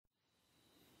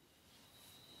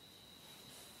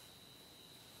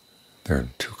There are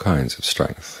two kinds of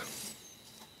strength.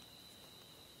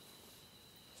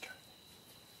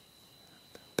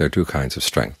 There are two kinds of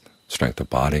strength: strength of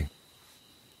body,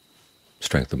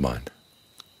 strength of mind.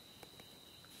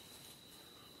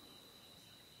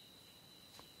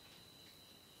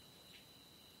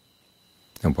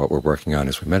 And what we're working on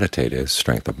as we meditate is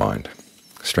strength of mind.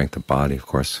 Strength of body, of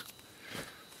course,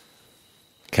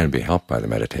 can be helped by the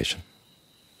meditation.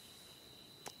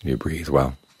 You breathe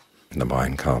well, and the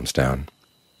mind calms down.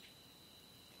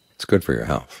 It's good for your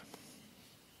health.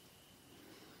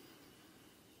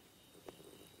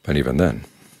 But even then,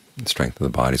 the strength of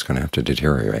the body is going to have to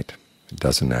deteriorate. It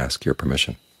doesn't ask your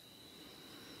permission.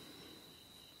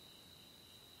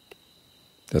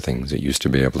 The things that you used to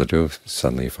be able to do,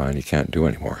 suddenly you find you can't do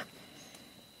anymore.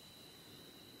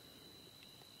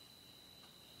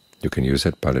 You can use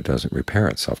it, but it doesn't repair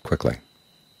itself quickly.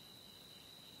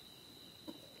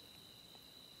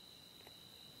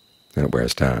 Then it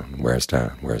wears down, wears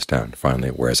down, wears down. Finally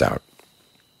it wears out,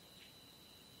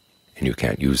 and you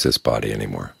can't use this body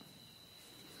anymore.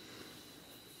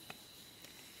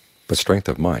 But strength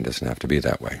of mind doesn't have to be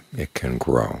that way. It can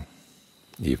grow.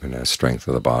 Even as strength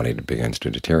of the body begins to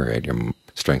deteriorate, your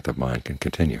strength of mind can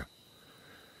continue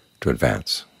to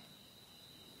advance.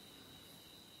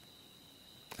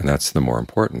 And that's the more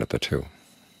important of the two.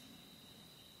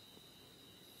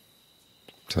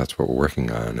 So that's what we're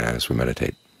working on as we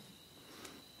meditate.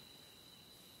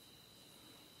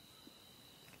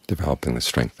 Developing the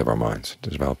strength of our minds,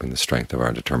 developing the strength of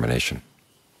our determination.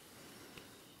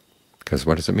 Because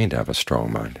what does it mean to have a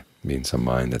strong mind? It means a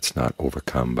mind that's not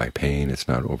overcome by pain, it's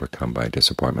not overcome by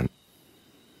disappointment.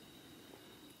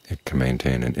 It can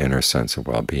maintain an inner sense of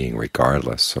well-being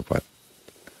regardless of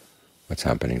what's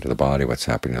happening to the body, what's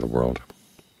happening to the world.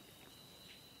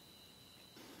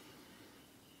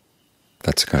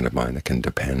 That's the kind of mind that can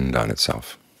depend on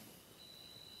itself.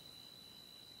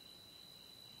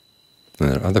 And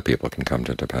that other people can come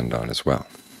to depend on as well.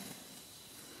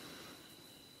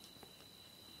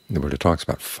 The Buddha talks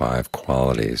about 5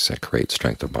 qualities that create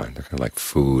strength of mind. They're kind of like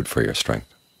food for your strength.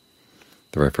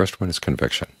 The very first one is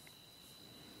conviction.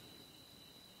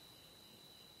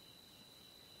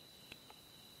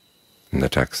 In the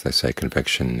text they say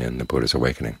conviction in the Buddha's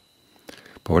awakening.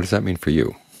 But what does that mean for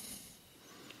you?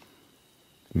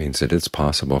 It means that it's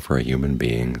possible for a human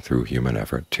being through human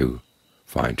effort to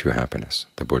find true happiness.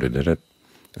 The Buddha did it,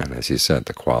 and as he said,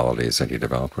 the qualities that he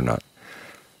developed were not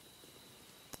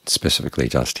specifically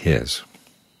just his.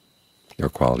 There are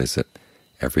qualities that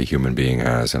every human being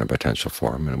has in a potential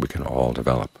form, and we can all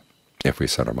develop if we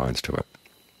set our minds to it.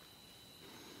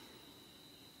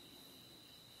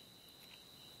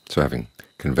 So having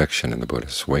conviction in the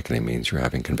Buddhist awakening means you're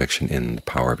having conviction in the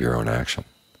power of your own action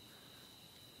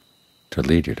to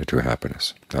lead you to true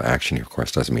happiness. Now, action here, of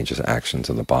course, doesn't mean just actions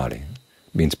of the body.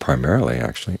 It means primarily,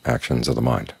 actually, actions of the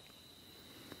mind.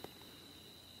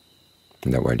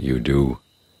 And that what you do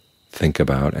think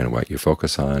about and what you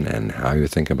focus on and how you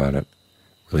think about it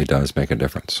really does make a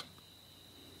difference.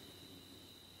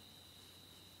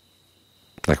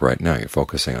 Like right now, you're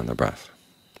focusing on the breath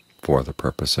for the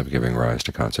purpose of giving rise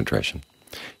to concentration.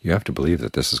 You have to believe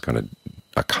that this is going to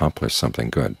accomplish something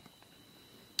good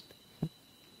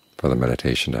for the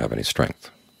meditation to have any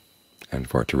strength and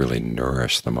for it to really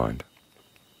nourish the mind.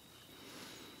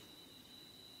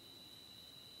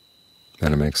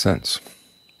 And it makes sense.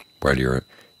 Where do your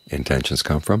intentions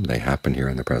come from? They happen here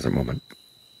in the present moment.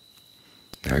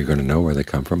 How are you going to know where they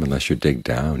come from unless you dig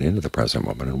down into the present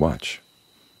moment and watch?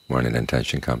 When an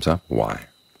intention comes up, why?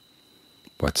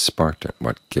 What sparked it?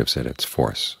 What gives it its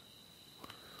force?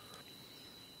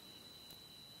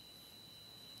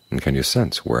 And can you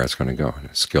sense where it's going to go, in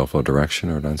a skillful direction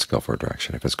or an unskillful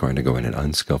direction? If it's going to go in an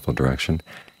unskillful direction,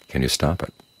 can you stop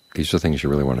it? These are things you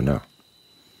really want to know.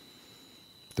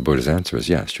 The Buddha's answer is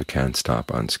yes, you can stop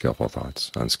unskillful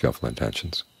thoughts, unskillful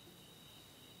intentions.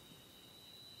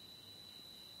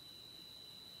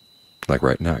 Like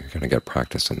right now, you're going to get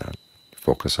practice in that.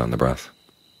 Focus on the breath.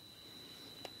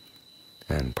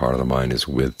 And part of the mind is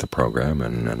with the program,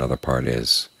 and another part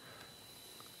is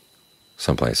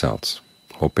someplace else,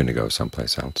 hoping to go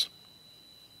someplace else.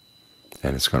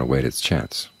 And it's going to wait its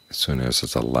chance. As soon as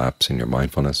it's a lapse in your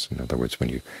mindfulness, in other words, when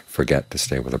you forget to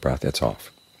stay with the breath, it's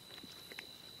off.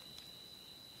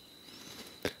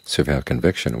 So if you have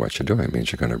conviction in what you're doing, it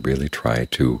means you're going to really try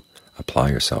to apply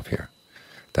yourself here.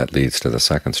 That leads to the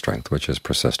second strength, which is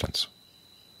persistence.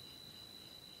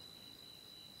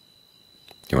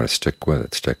 You want to stick with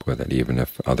it, stick with it. Even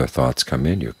if other thoughts come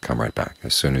in, you come right back.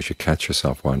 As soon as you catch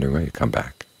yourself wandering away, you come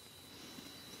back.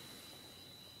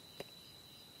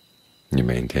 You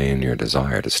maintain your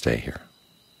desire to stay here.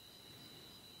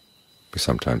 We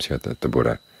sometimes hear that the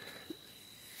Buddha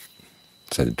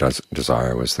said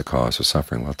desire was the cause of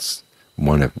suffering. Well, it's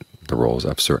one of the roles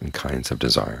of certain kinds of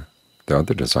desire. There are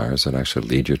other desires that actually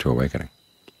lead you to awakening.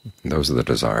 And those are the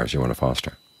desires you want to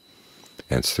foster.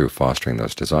 And it's through fostering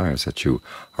those desires that you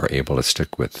are able to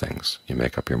stick with things. You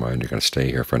make up your mind you're going to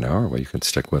stay here for an hour, well, you can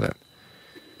stick with it.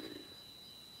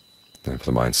 And if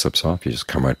the mind slips off, you just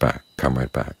come right back, come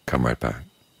right back, come right back.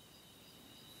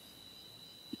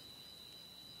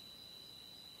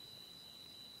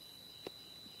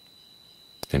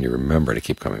 And you remember to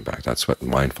keep coming back. That's what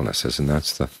mindfulness is, and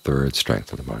that's the third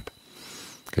strength of the mind.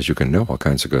 Because you can know all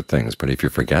kinds of good things, but if you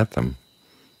forget them,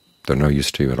 they're no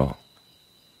use to you at all.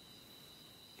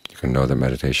 You can know that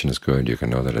meditation is good, you can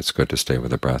know that it's good to stay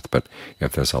with the breath, but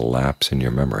if there's a lapse in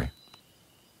your memory,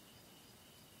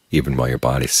 even while your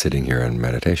body's sitting here in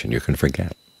meditation, you can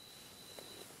forget.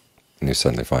 And you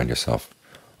suddenly find yourself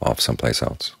off someplace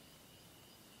else,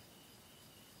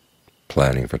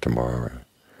 planning for tomorrow, or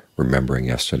remembering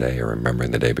yesterday, or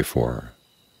remembering the day before, or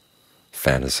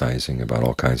fantasizing about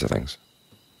all kinds of things,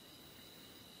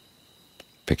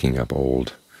 picking up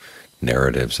old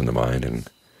narratives in the mind and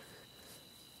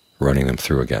running them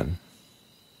through again,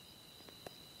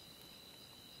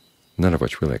 none of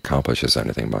which really accomplishes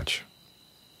anything much.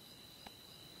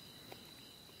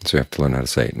 So you have to learn how to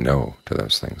say no to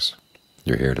those things.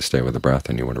 You're here to stay with the breath,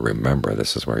 and you want to remember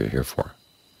this is where you're here for.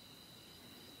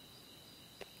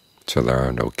 So there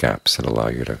are no gaps that allow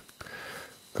you to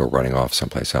go running off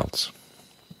someplace else.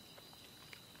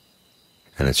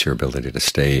 And it's your ability to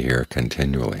stay here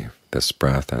continually, this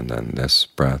breath and then this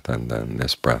breath and then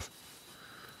this breath,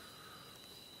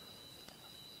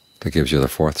 that gives you the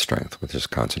fourth strength, which is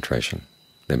concentration,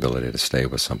 the ability to stay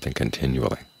with something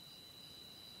continually.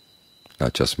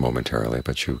 Not just momentarily,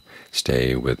 but you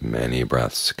stay with many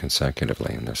breaths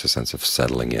consecutively, and there's a sense of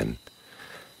settling in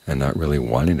and not really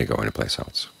wanting to go anyplace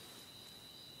else.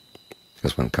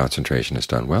 Because when concentration is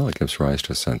done well, it gives rise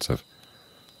to a sense of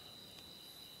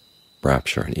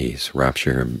rapture and ease.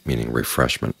 Rapture meaning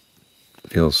refreshment. It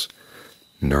feels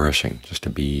nourishing just to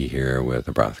be here with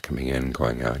the breath coming in,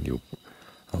 going out. You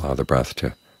allow the breath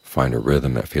to find a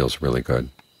rhythm that feels really good.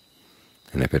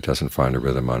 And if it doesn't find a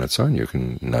rhythm on its own, you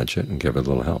can nudge it and give it a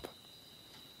little help.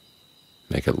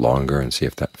 Make it longer and see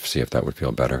if that would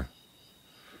feel better.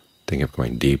 Think of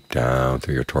going deep down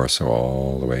through your torso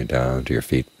all the way down to your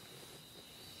feet,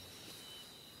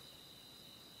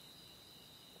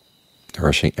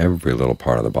 nourishing every little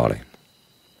part of the body.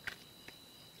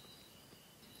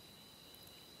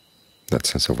 That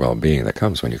sense of well-being that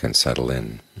comes when you can settle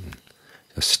in,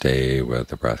 just stay with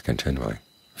the breath continually,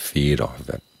 feed off of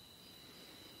it.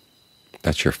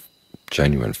 That's your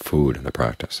genuine food in the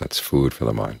practice. That's food for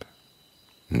the mind.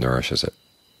 It nourishes it,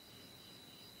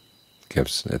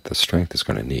 gives it the strength it's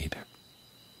going to need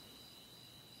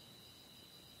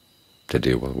to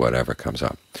deal with whatever comes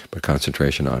up. But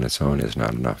concentration on its own is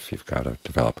not enough. You've got to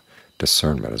develop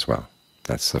discernment as well.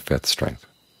 That's the fifth strength.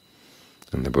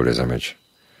 In the Buddha's image,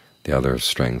 the other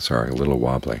strengths are a little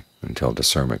wobbly until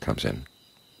discernment comes in.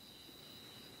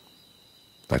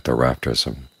 Like the rafters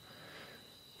when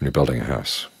you're building a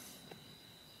house.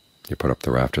 You put up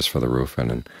the rafters for the roof, and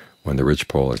then when the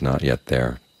ridgepole is not yet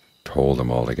there to hold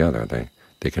them all together,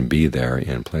 they can be there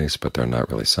in place, but they're not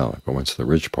really solid. But once the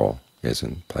ridgepole is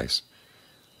in place,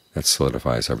 that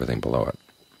solidifies everything below it.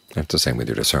 That's the same with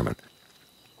your discernment.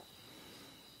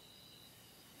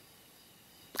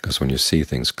 Because when you see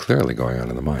things clearly going on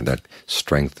in the mind, that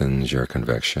strengthens your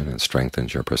conviction and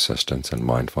strengthens your persistence and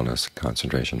mindfulness and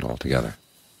concentration altogether.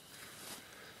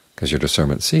 Because your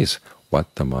discernment sees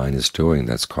what the mind is doing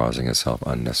that's causing itself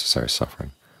unnecessary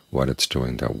suffering, what it's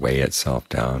doing to weigh itself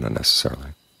down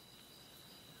unnecessarily.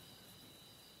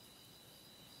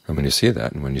 And when you see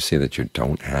that, and when you see that you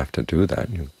don't have to do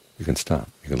that, you can stop.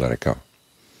 You can let it go.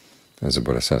 As the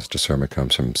Buddha says, discernment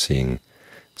comes from seeing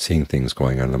things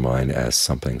going on in the mind as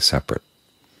something separate.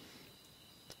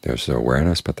 There's the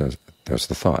awareness, but there's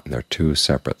the thought, and they're two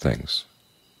separate things.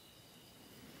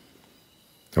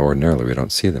 Ordinarily, we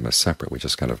don't see them as separate. We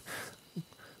just kind of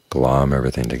glom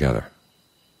everything together.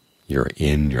 You're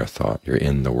in your thought. You're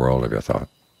in the world of your thought.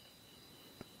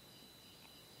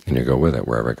 And you go with it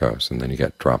wherever it goes, and then you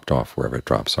get dropped off wherever it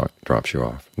drops you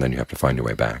off, and then you have to find your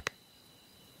way back.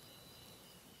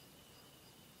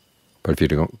 But if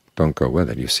you don't go with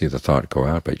it, you see the thought go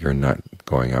out, but you're not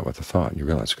going out with the thought. You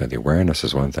realize, okay, the awareness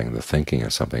is one thing, the thinking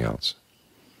is something else.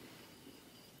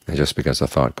 And just because the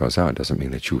thought goes out doesn't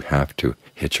mean that you have to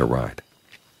hitch a ride.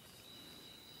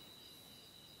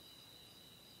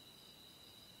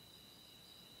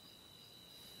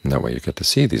 And that way you get to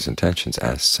see these intentions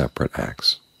as separate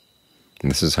acts. And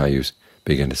this is how you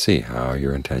begin to see how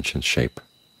your intentions shape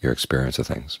your experience of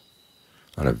things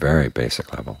on a very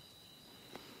basic level,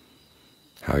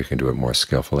 how you can do it more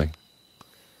skillfully.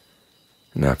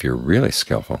 Now, if you're really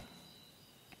skillful,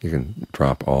 you can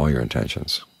drop all your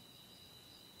intentions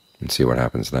and see what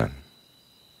happens then.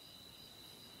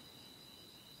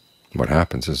 What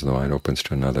happens is the mind opens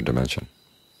to another dimension.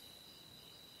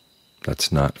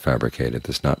 That's not fabricated,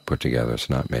 that's not put together, it's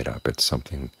not made up. It's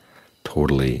something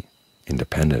totally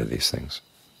independent of these things.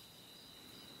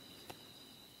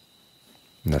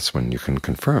 And that's when you can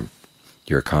confirm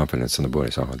your confidence in the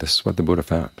Buddha. So, this is what the Buddha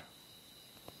found.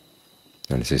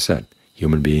 And as he said,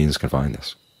 human beings can find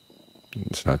this.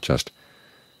 It's not just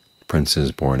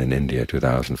princes born in India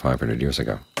 2,500 years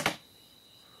ago.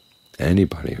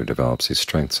 Anybody who develops these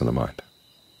strengths in the mind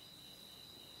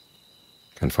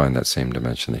can find that same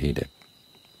dimension that he did.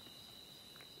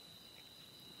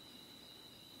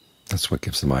 That's what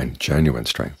gives the mind genuine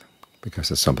strength,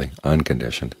 because it's something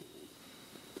unconditioned.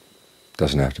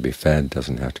 Doesn't have to be fed,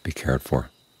 doesn't have to be cared for.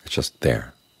 It's just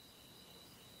there.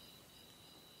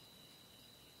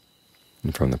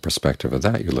 And from the perspective of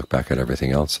that, you look back at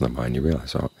everything else in the mind, you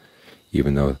realize, oh,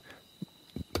 even though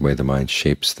the way the mind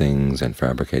shapes things and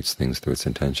fabricates things through its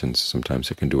intentions, sometimes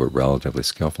it can do it relatively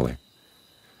skillfully.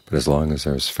 But as long as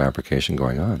there's fabrication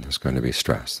going on, there's going to be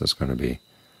stress, there's going to be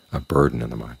a burden in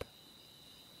the mind.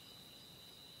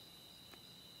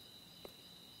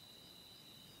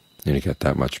 And you get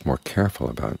that much more careful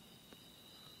about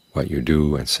what you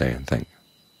do and say and think.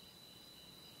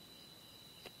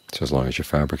 So as long as you're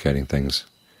fabricating things,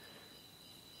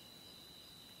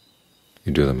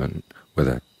 you do them with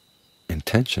an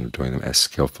intention of doing them as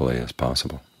skillfully as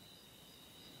possible.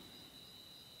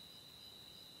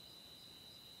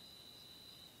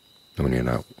 And when you're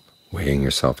not weighing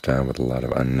yourself down with a lot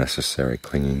of unnecessary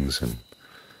clingings and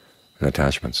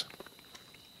attachments,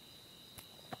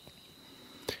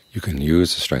 you can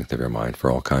use the strength of your mind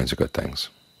for all kinds of good things.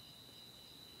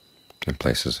 In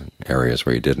places, in areas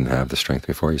where you didn't have the strength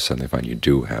before, you suddenly find you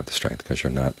do have the strength because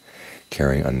you're not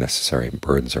carrying unnecessary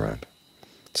burdens around.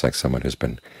 It's like someone who's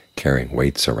been carrying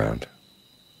weights around.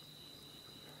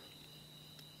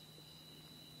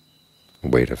 A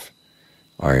weight of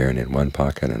iron in one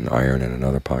pocket and iron in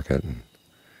another pocket, and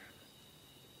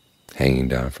hanging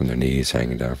down from their knees,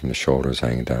 hanging down from the shoulders,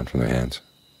 hanging down from their hands.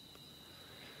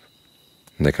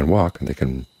 And they can walk and they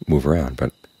can move around,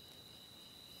 but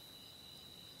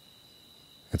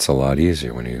it's a lot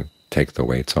easier when you take the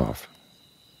weights off.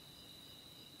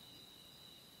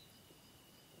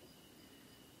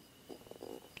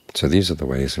 So these are the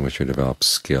ways in which we develop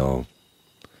skill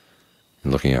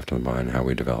in looking after the mind, how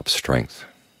we develop strength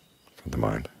for the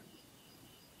mind.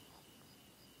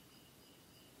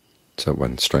 So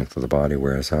when strength of the body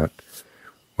wears out,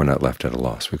 we're not left at a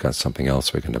loss. We've got something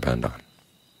else we can depend on,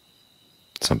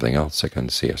 something else that can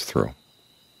see us through.